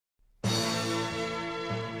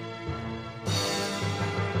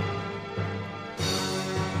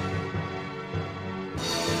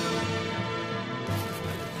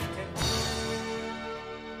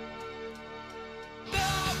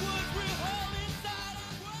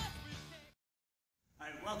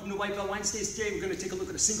Welcome to White Belt Wednesdays. Today we're going to take a look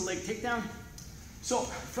at a single leg takedown. So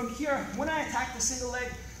from here, when I attack the single leg,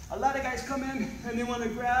 a lot of guys come in and they want to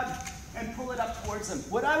grab and pull it up towards them.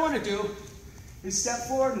 What I want to do is step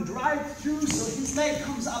forward and drive through so his leg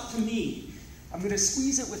comes up to me. I'm going to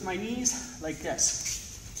squeeze it with my knees like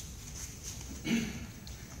this.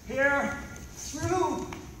 Here, through.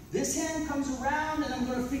 This hand comes around and I'm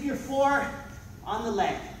going to figure four on the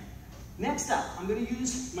leg. Next up, I'm going to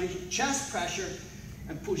use my chest pressure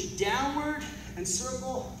and push downward and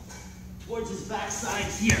circle towards his backside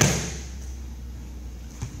here.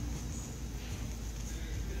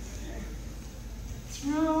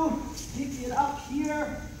 Through, pick it up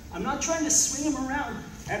here. I'm not trying to swing him around.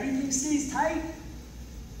 Everything stays tight.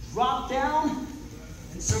 Drop down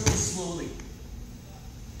and circle slowly.